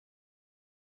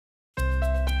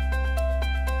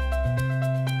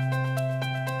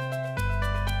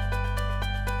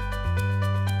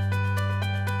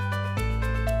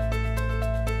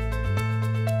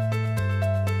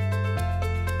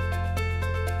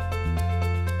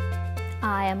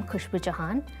I am Khushbu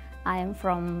Chauhan. I am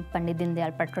from Pandit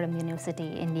Dindayal Petroleum University,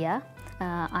 India.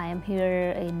 I am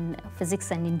here in Physics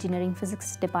and Engineering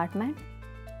Physics department.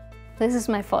 This is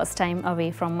my first time away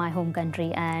from my home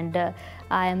country, and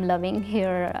I am loving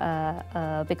here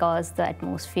because the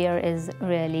atmosphere is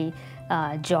really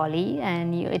jolly,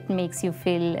 and it makes you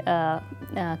feel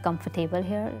comfortable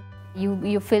here.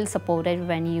 You feel supported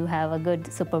when you have a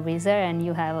good supervisor and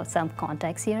you have some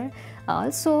contacts here.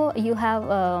 Also, you have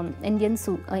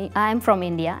I am from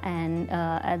India, and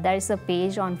there is a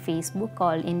page on Facebook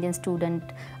called Indian Student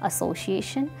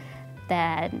Association.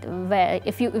 That where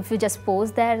if you just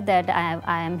post there that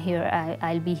I am here,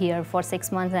 I'll be here for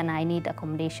 6 months and I need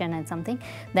accommodation and something,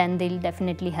 then they'll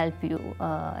definitely help you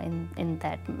in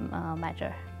that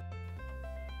matter.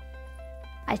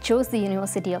 I chose the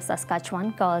University of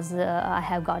Saskatchewan because I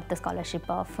have got the scholarship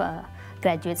of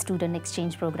graduate student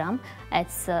exchange program.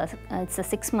 It's a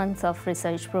 6 months of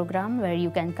research program where you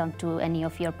can come to any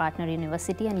of your partner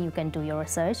university and you can do your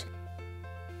research.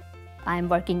 I'm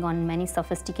working on many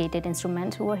sophisticated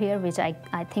instruments over here, which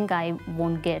I think I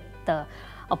won't get the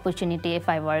opportunity if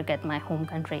I work at my home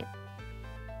country.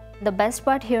 The best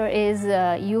part here is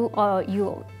you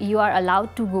are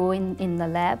allowed to go in the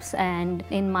labs, and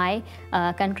in my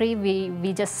country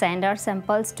we just send our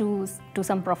samples to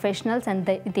some professionals and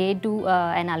they do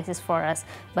analysis for us.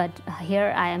 But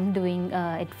here I am doing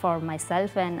it for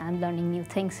myself and I'm learning new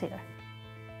things here.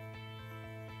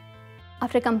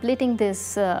 After completing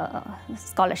this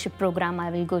scholarship program, I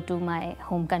will go to my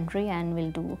home country and will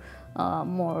do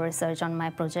more research on my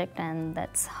project, and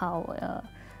that's how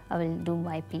I will do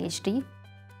my PhD.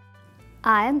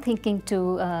 I am thinking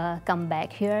to come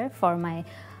back here for my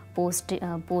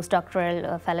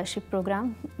postdoctoral fellowship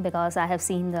program because I have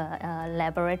seen the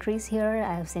laboratories here,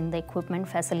 I have seen the equipment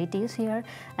facilities here,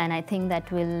 and I think that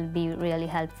will be really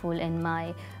helpful in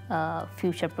my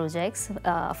future projects.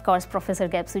 Of course, Professor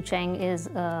Gapsu Cheng is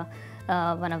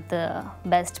one of the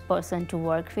best person to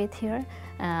work with here.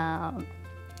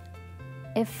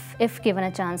 If given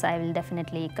a chance, I will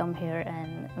definitely come here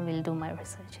and will do my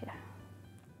research here.